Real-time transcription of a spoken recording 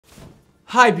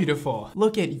Hi, beautiful.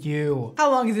 Look at you.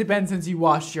 How long has it been since you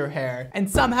washed your hair?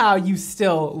 And somehow you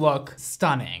still look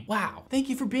stunning. Wow. Thank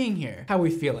you for being here. How are we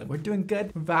feeling? We're doing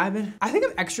good? We're vibing? I think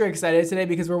I'm extra excited today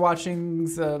because we're watching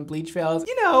some Bleach fails.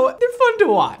 You know, they're fun to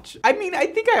watch. I mean, I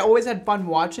think I always had fun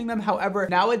watching them. However,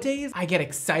 nowadays, I get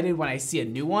excited when I see a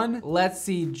new one. Let's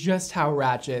see just how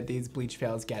ratchet these Bleach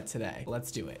fails get today.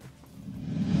 Let's do it.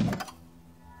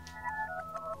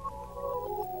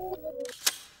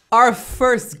 Our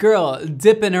first girl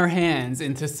dipping her hands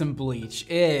into some bleach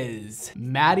is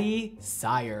Maddie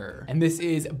Sire. And this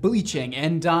is bleaching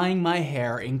and dyeing my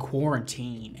hair in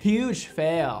quarantine. Huge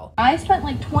fail. I spent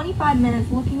like 25 minutes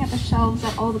looking at the shelves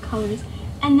at all the colors.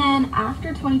 And then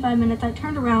after 25 minutes, I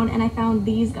turned around and I found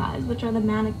these guys, which are the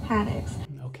Manic Panics.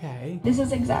 Okay. This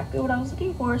is exactly what I was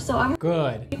looking for, so I'm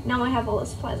good. Now I have all the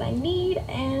supplies I need,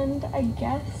 and I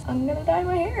guess I'm gonna dye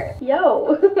my hair.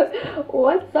 Yo,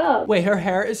 what's up? Wait, her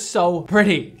hair is so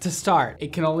pretty to start.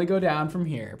 It can only go down from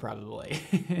here, probably.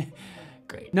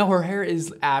 Great. No, her hair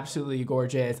is absolutely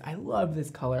gorgeous. I love this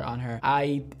color on her.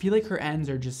 I feel like her ends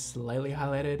are just slightly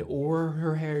highlighted, or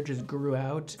her hair just grew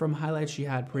out from highlights she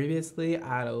had previously.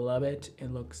 I love it.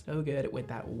 It looks so good with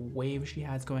that wave she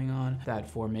has going on, that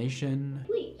formation.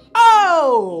 Bleach.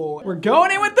 Oh, we're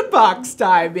going in with the box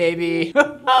dye, baby.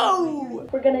 Oh.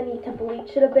 We're gonna need to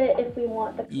bleach it a bit if we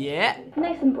want the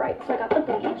nice and bright. So I got the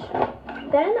bleach.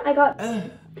 Then I got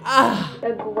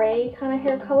a gray kind of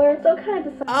hair color. So kind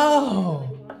of decided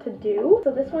what to do.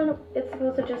 So this one, it's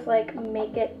supposed to just like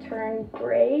make it turn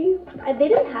gray. They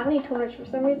didn't have any toners for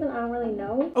some reason. I don't really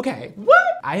know. Okay, what?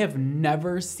 I have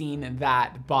never seen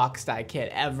that box dye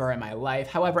kit ever in my life.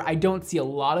 However, I don't see a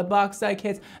lot of box dye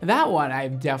kits. That one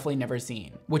I've definitely never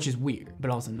seen, which is weird,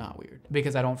 but also not weird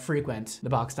because I don't frequent the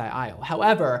box dye aisle.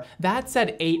 However, that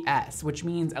said 8S, which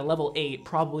means a level 8,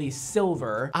 probably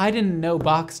silver. I didn't know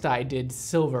box dye did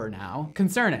silver now.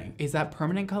 Concerning. Is that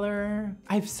permanent color?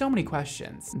 I have so many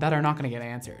questions that are not gonna get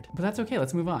answered, but that's okay,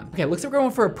 let's move on. Okay, looks like we're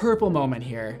going for a purple moment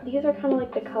here. These are kind of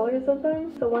like the colors of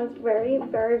them. So one's very,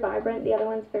 very vibrant, the other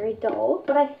one's very dull.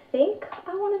 What I think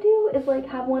I want to do is like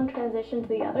have one transition to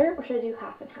the other, or should I do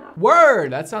half and half?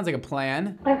 Word, that sounds like a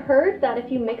plan. I heard that if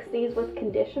you mix these with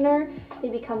conditioner, they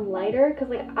become lighter, because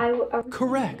like I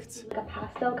correct. Like a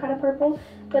pastel kind of purple,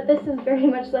 but this is very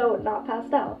much so not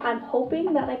pastel. I'm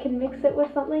hoping that I can mix it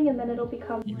with something and then it'll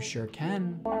become You sure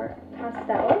can. More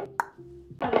pastel.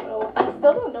 I don't know. I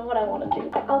still don't know what I want to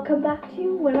do. I'll come back to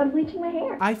you when I'm bleaching my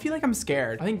hair. I feel like I'm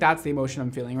scared. I think that's the emotion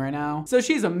I'm feeling right now. So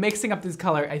she's mixing up this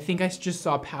color. I think I just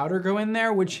saw powder go in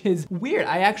there, which is weird.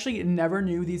 I actually never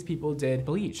knew these people did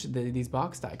bleach, these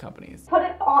box dye companies. Put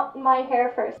it on my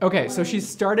hair first. Okay, so she's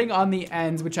starting on the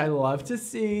ends, which I love to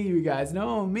see. You guys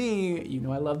know me. You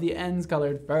know I love the ends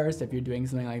colored first if you're doing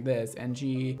something like this. And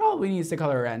she probably needs to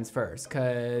color her ends first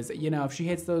because, you know, if she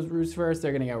hits those roots first,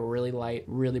 they're gonna get really light,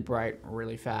 really bright,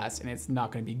 really fast, and it's not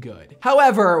gonna be good.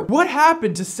 However, what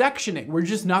happened to sectioning? We're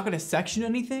just not gonna section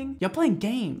anything? Y'all playing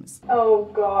games. Oh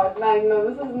God,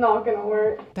 Magno, this is not gonna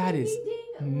work. That is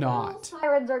not.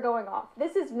 Sirens are going off.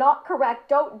 This is not correct.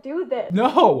 Don't do this.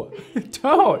 No,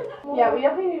 don't. Yeah, we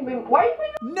definitely need to be. Why are you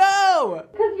putting? No!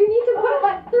 Because you need to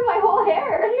put it through my whole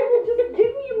hair. Just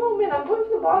give me a moment. I'm going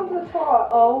from the bottom to the top.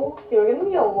 Oh, you're gonna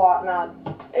be a lot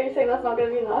mad. Are you saying that's not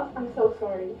gonna be enough? I'm so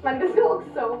sorry. Man, this gonna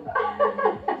look so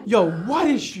bad. Yo, what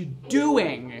is she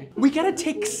doing? We gotta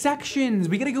take sections.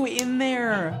 We gotta go in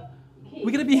there.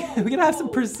 We gotta have some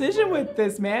precision with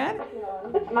this, man.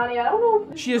 Manny, I don't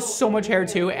know. She has so much hair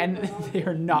too, and they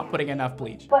are not putting enough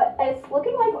bleach. But it's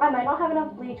looking like I might not have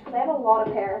enough bleach because I have a lot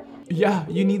of hair. Yeah,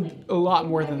 you need a lot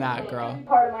more than that, girl.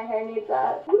 Part of my hair needs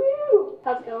that. Woo!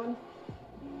 How's it going?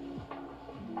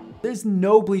 There's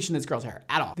no bleach in this girl's hair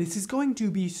at all. This is going to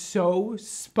be so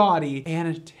spotty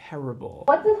and terrible.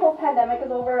 Once this whole pandemic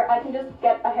is over, I can just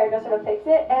get a hairdresser to fix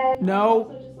it and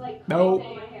no, just like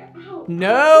no.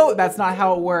 No, that's not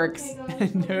how it works.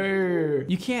 No.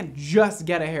 You can't just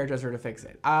get a hairdresser to fix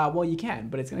it. Well, you can,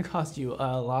 but it's gonna cost you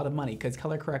a lot of money because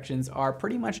color corrections are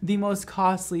pretty much the most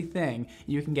costly thing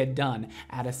you can get done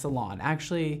at a salon.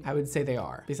 Actually, I would say they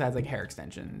are, besides like hair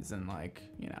extensions and like,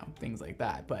 you know, things like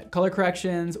that. But color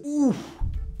corrections, oof,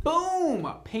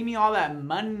 boom, pay me all that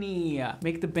money.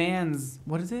 Make the bands,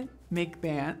 what is it? Make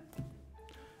the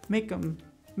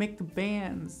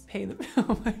bands, pay them,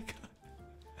 oh my God.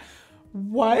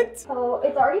 What? So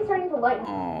it's already starting to lighten.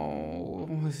 Oh,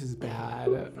 this is bad.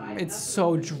 It's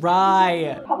so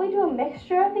dry. Probably do a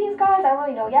mixture of these guys. I don't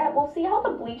really know yet. We'll see how the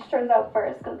bleach turns out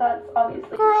first, because that's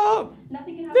obviously. Girl,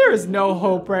 there is no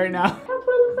hope right now. That's what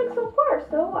it looks like so far.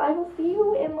 So I will see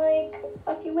you in like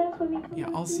a few minutes when we come. Yeah,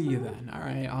 I'll see you then. All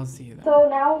right, I'll see you then. So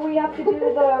now we have to do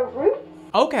the roots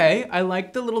Okay, I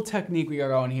like the little technique we got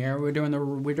going here. We're doing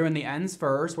the ends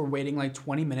first. We're waiting like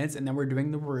 20 minutes and then we're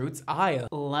doing the roots. I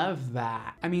love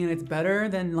that. I mean, it's better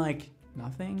than like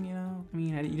nothing, you know? I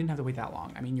mean, you didn't have to wait that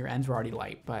long. I mean, your ends were already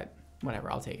light, but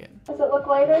whatever, I'll take it. Does it look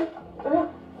lighter?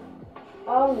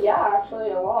 Yeah,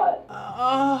 actually a lot.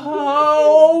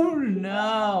 Oh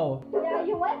no. Yeah,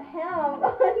 you went ham.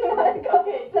 Like,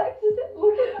 okay,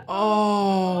 look at.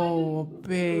 Oh,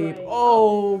 babe.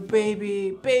 Oh,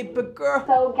 baby. Baby girl.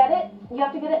 So get it, you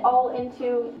have to get it all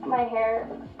into my hair,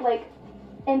 like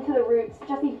into the roots.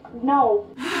 Just no.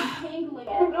 Tangling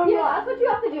it. No, yeah, that's what you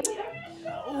have to do.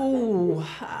 Oh,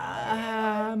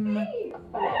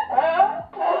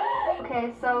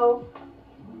 Okay, so.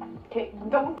 Okay,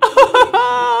 don't.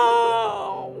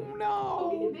 Oh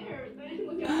no.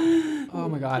 Oh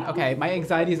my god. Okay, my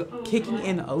anxiety is kicking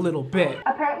in a little bit.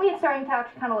 Apparently it's starting to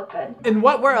actually kind of look good. In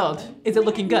what world is it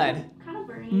looking good? Kind of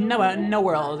burning. No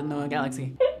world in the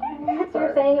galaxy. So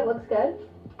you're saying it looks good?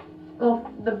 Well,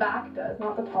 the back does,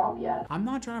 not the top yet. I'm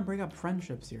not trying to break up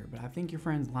friendships here, but I think your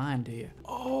friend's lying to you.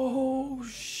 Oh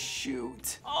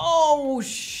shoot. Oh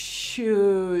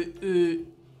shoot.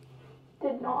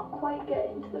 Did not quite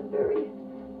get into the very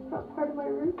front part of my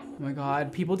roots. Oh my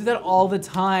god, people do that all the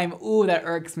time. Ooh, that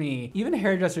irks me. Even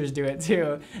hairdressers do it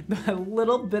too. The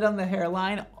little bit on the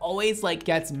hairline always like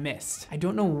gets missed. I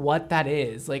don't know what that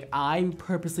is. Like I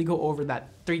purposely go over that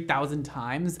 3,000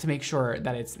 times to make sure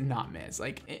that it's not missed.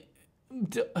 Like,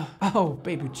 oh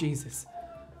baby Jesus.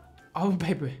 Oh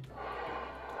baby.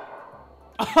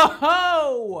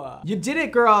 Oh! You did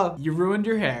it, girl. You ruined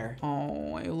your hair.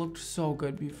 Oh, it looked so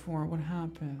good before. What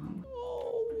happened?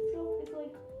 So it's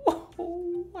like,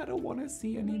 Oh, I don't want to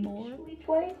see anymore. each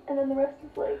way, and then the rest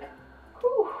is like,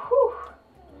 whew, whew.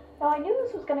 Now I knew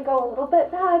this was gonna go a little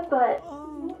bit bad, but I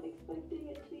wasn't expecting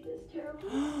it to be this terrible.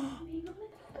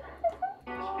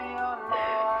 Being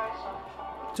honest.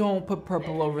 Don't put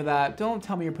purple over that. Don't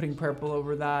tell me you're putting purple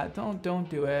over that. Don't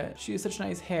do it. She has such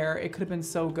nice hair. It could have been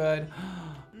so good.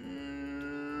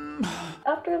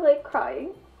 After like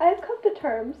crying, I've come to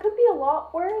terms. Could be a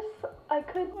lot worse. I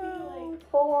could be like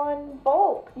full on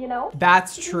bald, you know?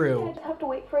 That's I true. just have to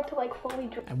wait for it to like fully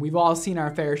dry. And we've all seen our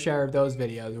fair share of those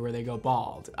videos where they go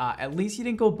bald. At least you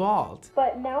didn't go bald.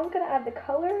 But now I'm gonna add the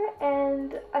color,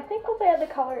 and I think once I add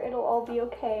the color, it'll all be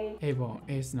okay. It won't.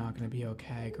 It's not gonna be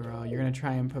okay, girl. You're gonna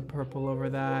try and put purple over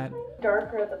that.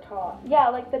 Darker at the top. Yeah,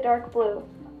 like the dark blue.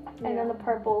 And then the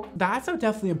purple. That's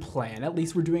definitely a plan. At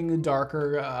least we're doing a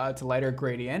darker to lighter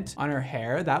gradient on her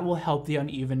hair. That will help the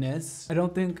unevenness. I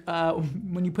don't think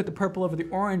when you put the purple over the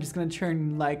orange, it's gonna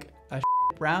turn like a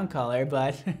brown color,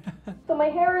 but. So my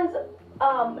hair is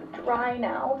dry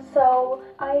now, so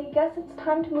I guess it's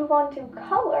time to move on to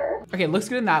color. Okay, it looks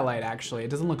good in that light, actually. It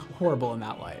doesn't look horrible in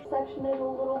that light. Section it a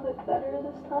little bit better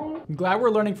this time. I'm glad we're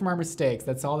learning from our mistakes.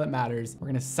 That's all that matters. We're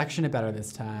gonna section it better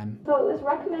this time. So it was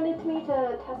recommended to me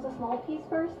to test a small piece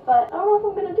first, but I don't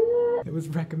know if I'm gonna do that. It was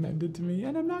recommended to me,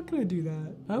 and I'm not gonna do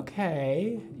that.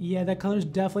 Okay. Yeah, that color's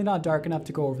definitely not dark enough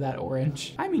to go over that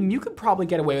orange. I mean, you could probably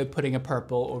get away with putting a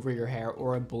purple over your hair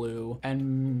or a blue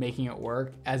and making it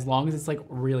work, as long as it's like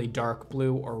really dark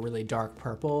blue or really dark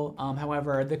purple.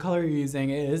 However, the color you're using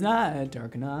is not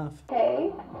dark enough.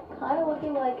 Okay, kind of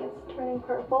looking like it's turning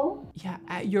purple. Yeah,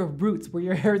 at your roots where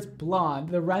your hair is blonde,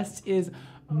 the rest is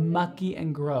mucky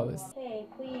and gross. Okay,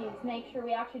 please make sure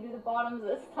we actually do the bottoms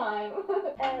this time.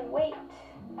 And wait,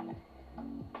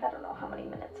 I don't know how many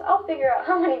minutes. I'll figure out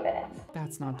how many minutes.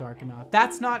 That's not dark enough.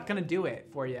 That's not gonna do it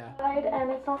for you.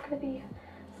 And it's not gonna be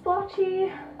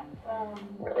splotchy.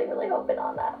 Really hoping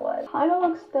on that one. Kinda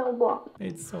looks still blonde.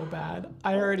 It's so bad.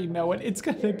 I already know it. It's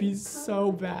gonna be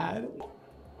so bad.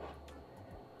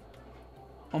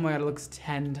 Oh my god, it looks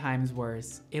 10 times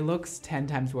worse. It looks 10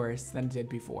 times worse than it did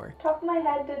before. Top of my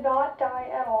head did not dye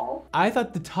at all. I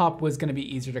thought the top was gonna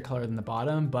be easier to color than the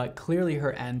bottom, but clearly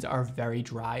her ends are very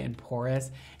dry and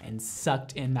porous and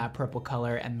sucked in that purple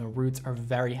color, and the roots are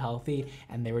very healthy,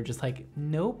 and they were just like,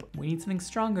 nope, we need something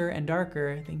stronger and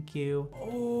darker, thank you.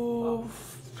 Oh.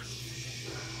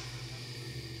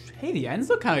 Hey, the ends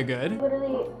look kinda good.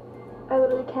 I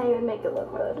literally can't even make it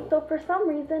look good. So for some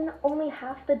reason, only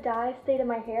half the dye stayed in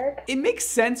my hair. It makes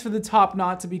sense for the top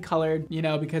not to be colored, you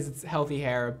know, because it's healthy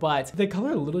hair, but the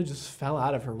color literally just fell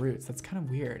out of her roots. That's kind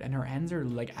of weird. And her ends are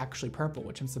like actually purple,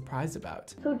 which I'm surprised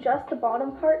about. So just the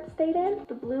bottom part stayed in.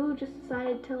 The blue just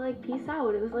decided to like peace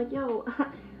out. It was like, yo,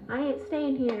 I ain't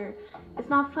staying here. It's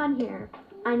not fun here.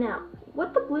 I know.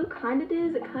 What the blue kind of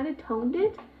did is it kind of toned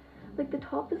it. Like the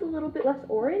top is a little bit less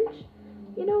orange.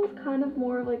 You know, it's kind of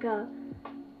more of like a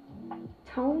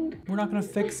toned. We're not gonna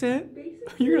fix it?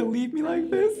 You're gonna leave me like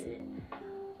this?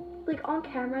 like on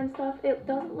camera and stuff, it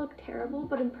doesn't look terrible,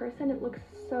 but in person it looks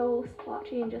so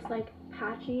splotchy and just like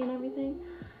patchy and everything.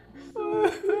 So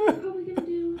what I'm probably gonna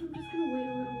do is I'm just gonna wait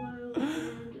a little while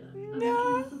and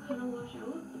eventually this will kind of wash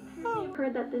out. Apparently I've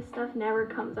heard that this stuff never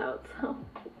comes out, so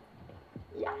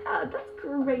yeah, that's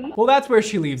great. Well, that's where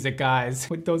she leaves it, guys,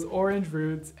 with those orange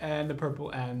roots and the purple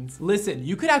ends. Listen,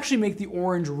 you could actually make the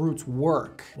orange roots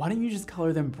work. Why don't you just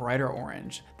color them brighter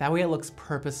orange? That way it looks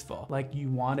purposeful, like you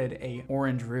wanted a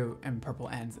orange root and purple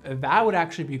ends. That would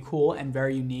actually be cool and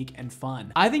very unique and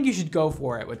fun. I think you should go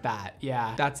for it with that.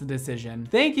 Yeah, that's the decision.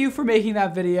 Thank you for making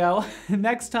that video.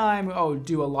 Next time, oh,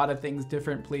 do a lot of things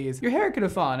different, please. Your hair could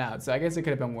have fallen out, so I guess it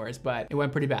could have been worse, but it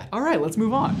went pretty bad. All right, let's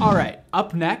move on. All right,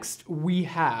 up next, we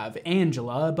have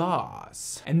Angela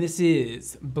Boss, and this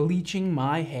is Bleaching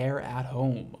My Hair at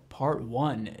Home, Part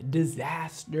 1,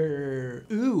 Disaster.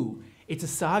 Ooh, it's a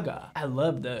saga. I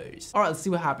love those. All right, let's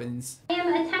see what happens. I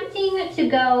am attempting to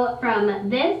go from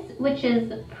this, which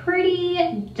is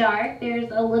pretty dark.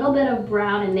 There's a little bit of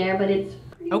brown in there, but it's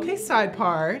pretty okay, side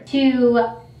part.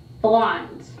 To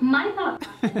blonde. My thought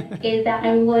is that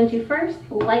I'm going to first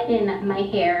lighten my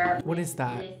hair. What is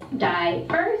that? With dye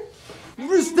first.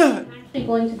 What is that? I'm actually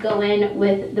going to go in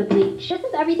with the bleach. This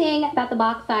is everything that the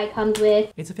box dye comes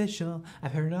with. It's official,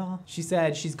 I've heard it all. She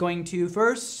said she's going to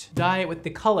first dye it with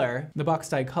the color, the box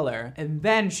dye color, and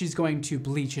then she's going to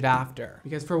bleach it after.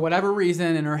 Because for whatever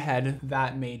reason in her head,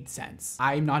 that made sense.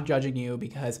 I'm not judging you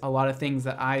because a lot of things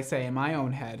that I say in my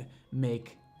own head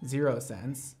make 0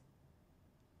 sense.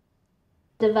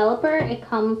 Developer, it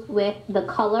comes with the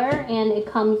color and it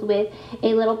comes with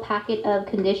a little packet of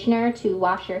conditioner to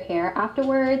wash your hair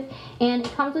afterwards, and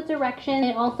it comes with direction.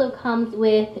 It also comes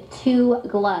with 2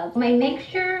 gloves. My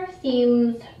mixture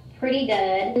seems pretty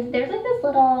good. There's like this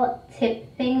little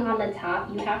tip thing on the top.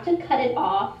 You have to cut it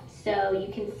off so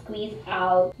you can squeeze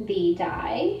out the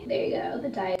dye. There you go, the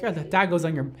dye. Girl, the dye goes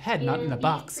on your head, not in the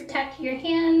box. Protect your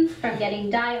hands from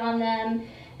getting dye on them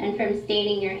and from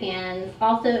staining your hands.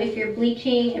 Also, if you're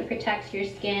bleaching, it protects your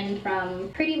skin from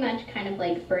pretty much kind of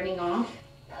like burning off.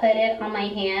 Put it on my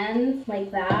hands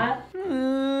like that. I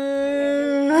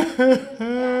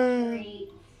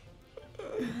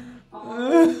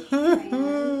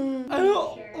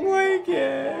don't like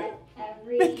it.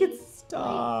 Make it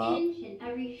stop. Inch in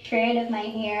every strand of my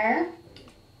hair.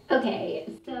 Okay,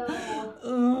 so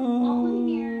all my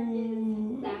hair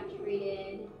is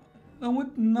saturated. No,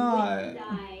 it's not.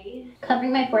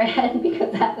 Covering my forehead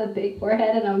because I have a big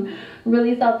forehead and I'm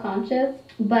really self-conscious.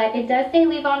 But it does say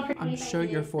leave on for 25 minutes. I'm sure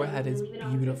your forehead is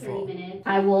beautiful.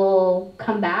 I will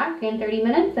come back in 30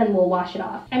 minutes and we'll wash it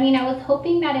off. I mean, I was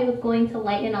hoping that it was going to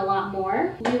lighten a lot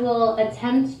more. We will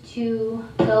attempt to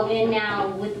go in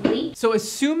now with bleach. So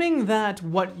assuming that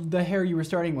what the hair you were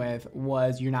starting with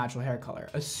was your natural hair color,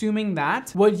 assuming that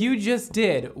what you just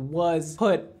did was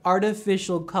put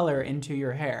artificial color into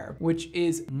your hair, which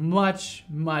is much,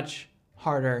 much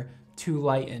harder to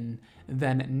lighten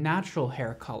than natural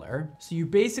hair color. So you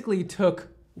basically took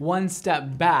 1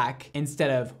 step back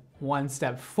instead of 1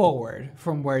 step forward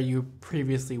from where you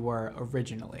previously were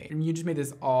originally. And you just made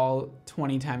this all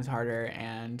 20 times harder,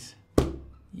 and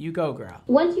you go, girl.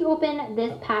 Once you open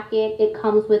this packet, it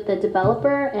comes with the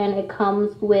developer and it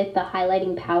comes with the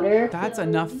highlighting powder. That's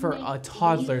enough for a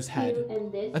toddler's head.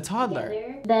 A toddler.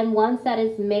 Together. Then once that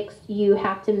is mixed, you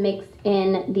have to mix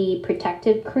in the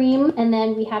protective cream, and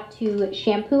then we have to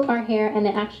shampoo our hair, and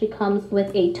it actually comes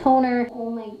with a toner. Oh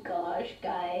my gosh,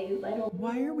 guys, I don't.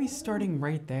 Why are we starting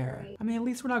right there? I mean, at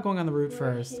least we're not going on the root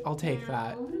first. I'll take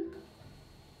that.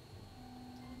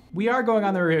 We are going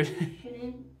on the root.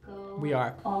 We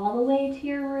are. All the way to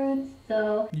your roots,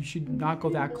 so you should not go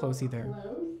that close either.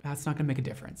 That's not gonna make a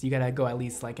difference. You gotta go at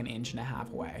least like 1.5 inches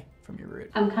away from your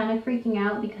root. I'm kind of freaking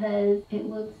out because it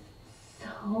looks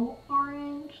so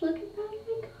orange. Look at that, oh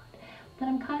my god. But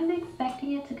I'm kind of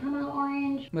expecting it to come out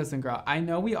orange. Listen, girl, I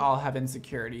know we all have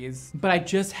insecurities, but I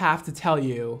just have to tell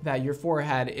you that your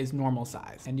forehead is normal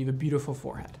size and you have a beautiful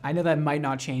forehead. I know that might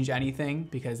not change anything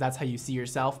because that's how you see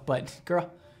yourself, but girl,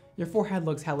 your forehead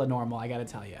looks hella normal, I gotta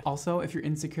tell you. Also, if you're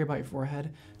insecure about your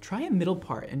forehead, try a middle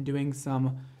part and doing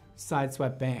some side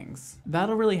swept bangs.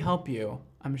 That'll really help you,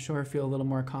 I'm sure, feel a little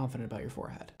more confident about your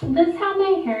forehead. This is how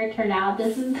my hair turned out.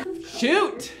 This is...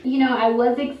 Shoot! You know, I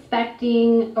was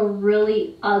expecting a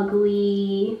really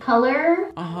ugly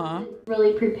color. Uh-huh.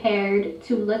 Really prepared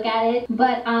to look at it,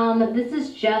 but this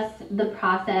is just the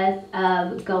process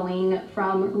of going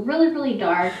from really, really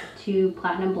dark to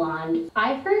platinum blonde.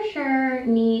 I for sure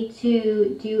need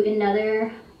to do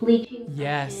another bleaching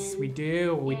Yes, we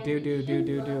do. We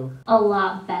do. a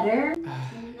lot better.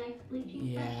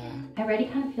 Yeah. I already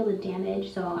kind of feel the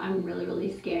damage, so I'm really,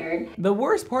 really scared. The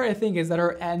worst part, I think, is that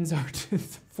her ends are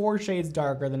just 4 shades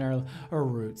darker than her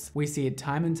roots. We see it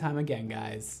time and time again,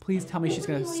 guys. Please tell me she's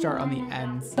gonna start on the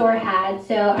ends. Store had,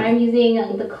 so I'm using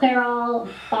the Clairol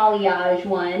Balayage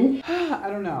one. I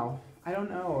don't know. I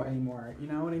don't know anymore. You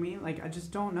know what I mean? Like, I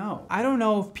just don't know. I don't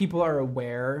know if people are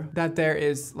aware that there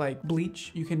is like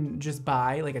bleach you can just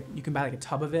buy, like you can buy like a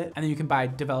tub of it, and then you can buy a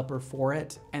developer for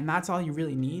it, and that's all you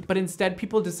really need. But instead,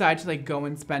 people decide to like go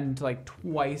and spend like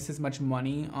twice as much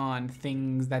money on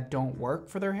things that don't work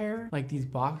for their hair, like these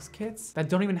box kits that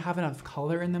don't even have enough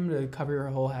color in them to cover your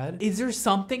whole head. Is there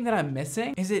something that I'm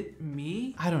missing? Is it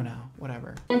me? I don't know.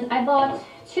 Whatever. And I bought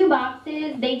 2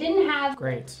 boxes. They didn't have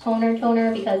great toner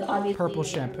because obviously purple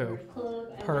shampoo.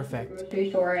 Perfect. Grocery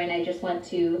store, and I just went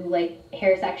to like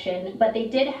hair section, but they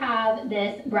did have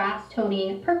this brass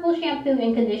toning purple shampoo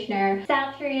and conditioner.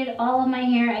 Saturated all of my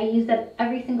hair. I used up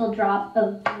every single drop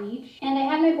of bleach, and I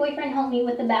had my boyfriend help me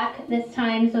with the back this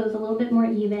time, so it was a little bit more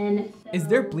even. So is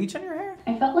there bleach on your hair?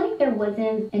 I felt like there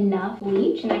wasn't enough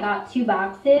bleach, and I got 2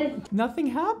 boxes. Nothing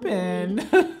happened.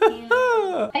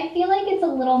 I feel like it's a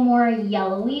little more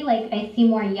yellowy, like I see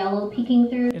more yellow peeking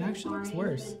through. It actually looks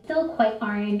worse. Still quite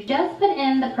orange. Just put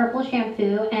in the purple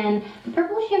shampoo, and the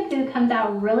purple shampoo comes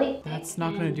out really thick. That's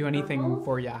not gonna do anything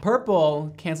for ya.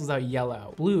 Purple cancels out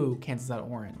yellow. Blue cancels out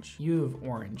orange. You have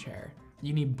orange hair.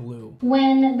 You need blue.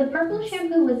 When the purple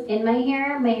shampoo was in my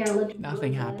hair looked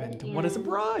nothing happened. What a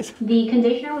surprise. The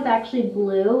conditioner was actually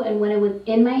blue, and when it was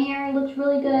in my hair, it looked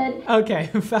really good. Okay,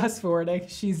 fast forwarding.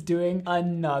 She's doing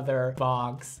another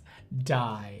box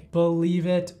dye. Believe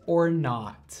it or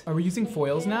not. Are we using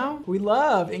foils now? We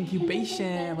love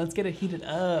incubation. Let's get it heated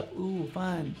up. Ooh,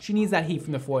 fun. She needs that heat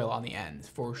from the foil on the ends,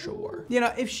 for sure. You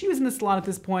know, if she was in the salon at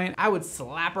this point, I would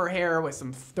slap her hair with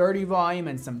some 30 volume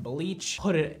and some bleach,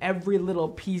 put it every little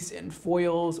piece in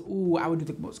foils. Ooh, I would do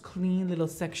the most clean little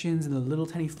sections and the little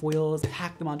tiny foils,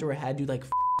 pack them onto her head, do like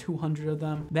 200 of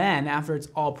them. Then after it's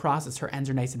all processed, her ends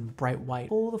are nice and bright white.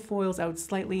 Pull the foils out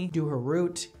slightly, do her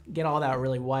root, get all that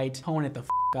really white, tone it the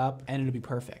up, and it'll be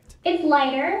perfect. It's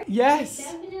lighter. Yes.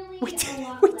 Definitely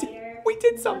we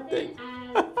did something.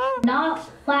 Not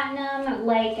platinum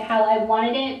like how I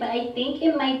wanted it, but I think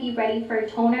it might be ready for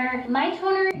toner. My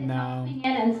toner is not coming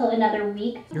in until another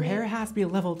week. Your hair has to be a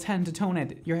level 10 to tone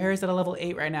it. Your hair is at a level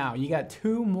 8 right now. You got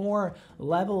 2 more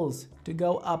levels to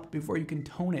go up before you can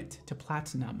tone it to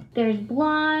platinum. There's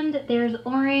blonde, there's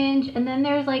orange, and then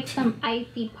there's like some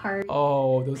icy parts.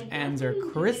 Oh, those ends are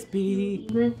crispy.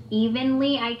 This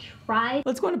evenly, I tried.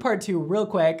 Let's go into part 2 real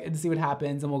quick and see what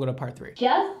happens, and we'll go to part 3.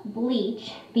 Just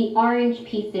bleach the orange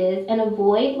pieces and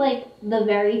avoid like the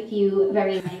very few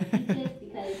very light pieces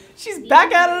because she's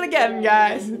back at it again,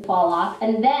 guys. Fall off,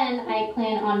 and then I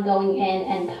plan on going in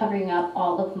and covering up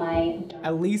all of my.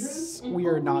 At least we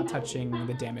are not touching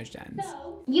the damaged ends.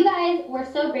 So, you guys were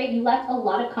so great. You left a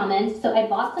lot of comments, so I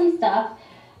bought some stuff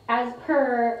as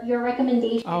per your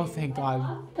recommendation. Oh, thank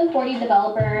God. The 40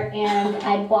 developer, and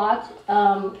I bought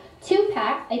 2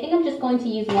 packs. I think I'm just going to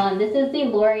use one. This is the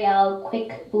L'Oreal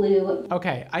Quick Blue.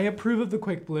 Okay, I approve of the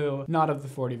Quick Blue, not of the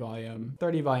 40 volume.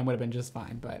 30 volume would have been just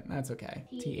fine, but that's okay.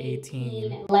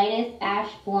 T18. Lightest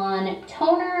Ash Blonde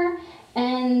Toner,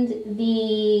 and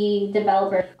the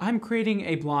developer. I'm creating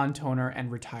a blonde toner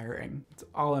and retiring. That's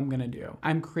all I'm gonna do.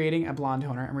 I'm creating a blonde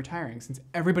toner and retiring since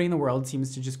everybody in the world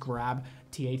seems to just grab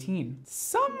T18.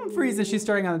 Some reason she's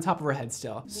starting on the top of her head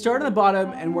still. Start on the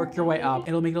bottom and work your way up.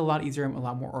 It'll make it a lot easier and a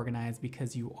lot more organized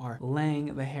because you are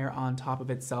laying the hair on top of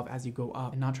itself as you go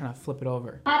up and not trying to flip it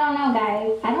over. I don't know,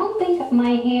 guys. I don't think my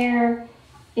hair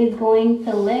is going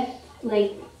to lift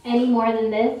like any more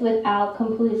than this without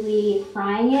completely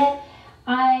frying it.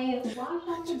 I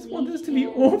just want this to be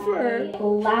over. I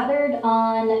lathered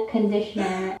on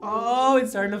conditioner. Oh, it's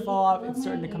starting to fall off. It's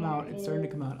starting to come out. It's starting to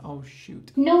come out. Oh,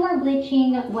 shoot. No more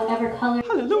bleaching, whatever color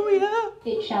Hallelujah.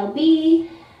 it shall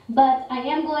be. But I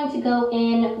am going to go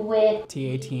in with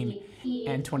T18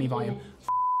 and 20 volume.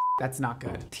 That's not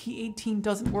good. T18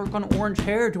 doesn't work on orange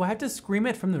hair. Do I have to scream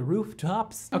it from the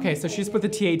rooftops? Okay, so she's put the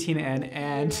T18 in,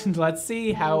 and let's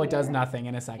see how it does nothing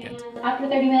in a second. And after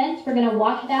 30 minutes, we're gonna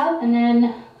wash it out, and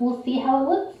then we'll see how it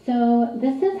looks. So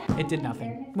this is how it did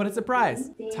nothing. What a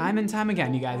surprise. Time and time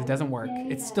again, you guys, it doesn't work.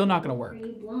 It's still not gonna work.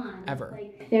 Ever.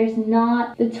 There's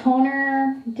not, the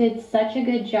toner did such a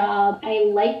good job. I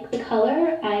like the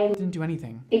color. I'm didn't do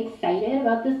anything. Excited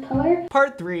about this color.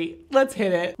 Part 3, let's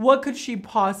hit it. What could she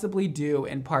possibly do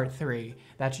in part 3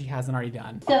 that she hasn't already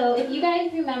done? So if you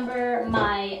guys remember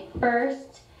my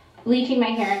first bleaching my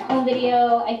hair in a home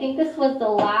video. I think this was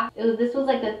this was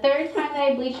like the third time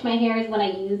that I bleached my hair is when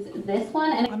I used this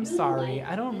one. And I'm sorry,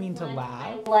 I don't mean to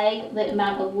laugh. I like the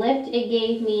amount of lift it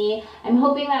gave me. I'm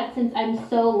hoping that since I'm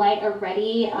so light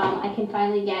already, I can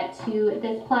finally get to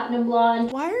this platinum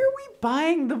blonde. Why are we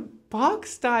buying the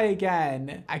box dye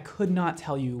again? I could not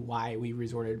tell you why we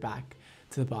resorted back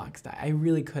to the box dye. I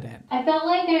really couldn't. I felt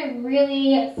like I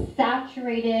really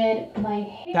saturated my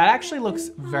hair. That actually looks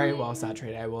very well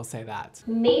saturated, I will say that.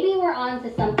 Maybe we're on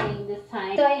to something this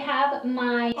time. So I have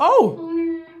my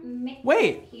toner mixed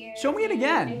wait, here. show me it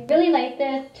again. I really like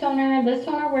this toner. This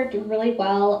toner worked really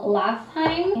well last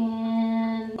time.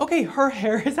 Okay, her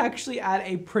hair is actually at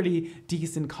a pretty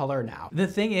decent color now. The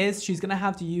thing is, she's gonna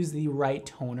have to use the right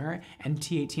toner, and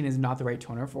T18 is not the right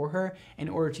toner for her in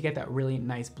order to get that really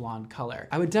nice blonde color.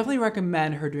 I would definitely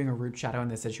recommend her doing a root shadow in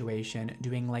this situation,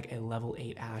 doing like a level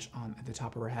 8 ash on the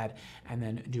top of her head, and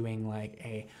then doing like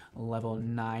a level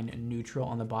 9 neutral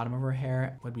on the bottom of her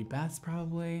hair would be best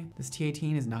probably. This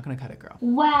T18 is not gonna cut it, girl.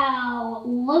 Wow,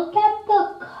 look at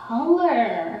the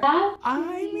color.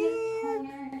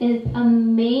 Is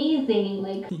amazing.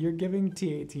 Like, you're giving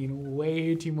T18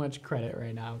 way too much credit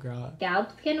right now, girl.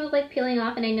 Scalp skin was like peeling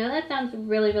off, and I know that sounds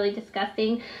really, really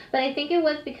disgusting, but I think it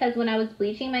was because when I was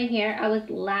bleaching my hair, I was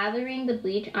lathering the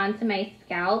bleach onto my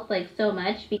scalp like so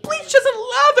much because bleach doesn't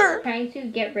lather! Trying to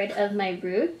get rid of my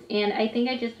roots, and I think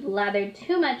I just lathered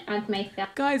too much onto my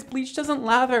scalp. Guys, bleach doesn't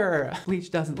lather.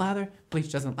 Bleach doesn't lather.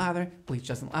 Bleach doesn't lather. Bleach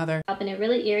doesn't lather. And it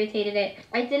really irritated it.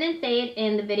 I didn't say it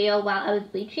in the video while I was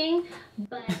bleaching,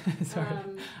 but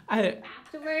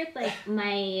afterwards, like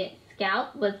my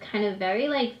scalp was kind of very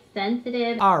like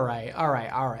sensitive. All right.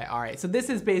 So this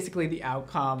is basically the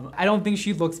outcome. I don't think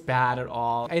she looks bad at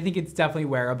all. I think it's definitely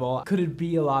wearable. Could it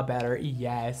be a lot better?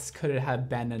 Yes. Could it have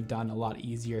been done a lot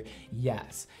easier?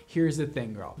 Yes. Here's the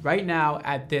thing, girl. Right now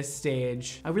at this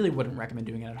stage, I really wouldn't recommend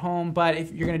doing it at home, but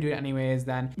if you're gonna do it anyways,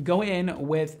 then go in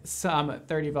with some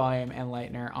 30 volume and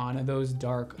lightener on those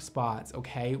dark spots,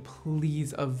 okay?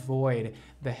 Please avoid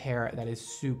the hair that is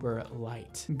super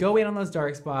light. Go in on those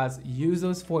dark spots, use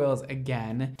those foils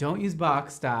again. Don't use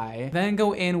box dye. Then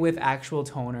go in with actual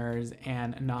toners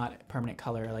and not permanent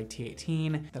color like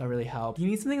T18. That'll really help. You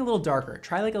need something a little darker.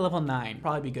 Try like a level 9,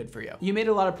 probably be good for you. You made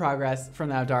a lot of progress from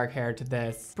that dark hair to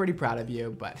this. Pretty proud of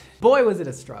you, but boy, was it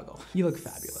a struggle. You look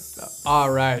fabulous though. All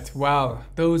right, well,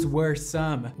 those were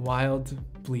some wild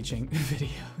bleaching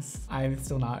videos. I'm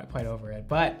still not quite over it,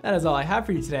 but that is all I have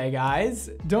for you today, guys.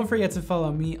 Don't forget to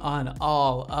follow me on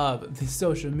all of the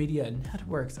social media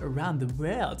networks around the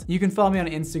world. You can follow me on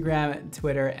Instagram,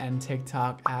 Twitter, and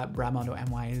TikTok at Mondo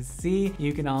NYC.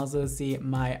 You can also see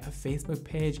my Facebook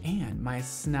page and my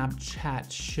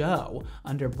Snapchat show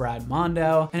under Brad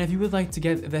Mondo. And if you would like to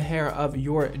get the hair of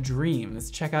your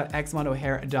dreams, check out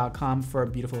xmondohair.com for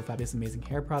beautiful, fabulous, amazing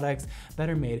hair products that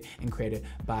are made and created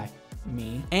by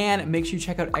me. And make sure you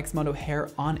check out Mondo Hair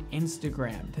on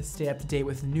Instagram to stay up to date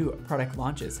with new product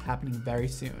launches happening very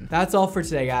soon. That's all for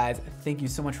today, guys. Thank you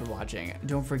so much for watching.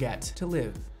 Don't forget to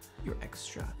live your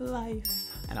extra life.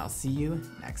 And I'll see you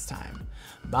next time.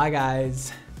 Bye,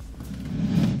 guys.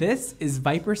 This is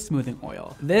Viper Smoothing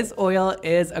Oil. This oil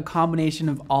is a combination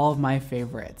of all of my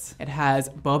favorites. It has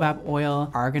baobab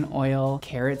oil, argan oil,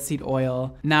 carrot seed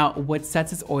oil. Now, what sets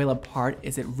this oil apart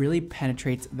is it really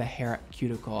penetrates the hair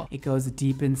cuticle. It goes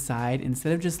deep inside.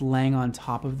 Instead of just laying on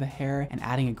top of the hair and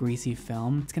adding a greasy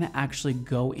film, it's gonna actually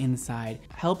go inside,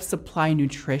 help supply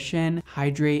nutrition,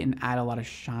 hydrate, and add a lot of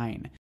shine.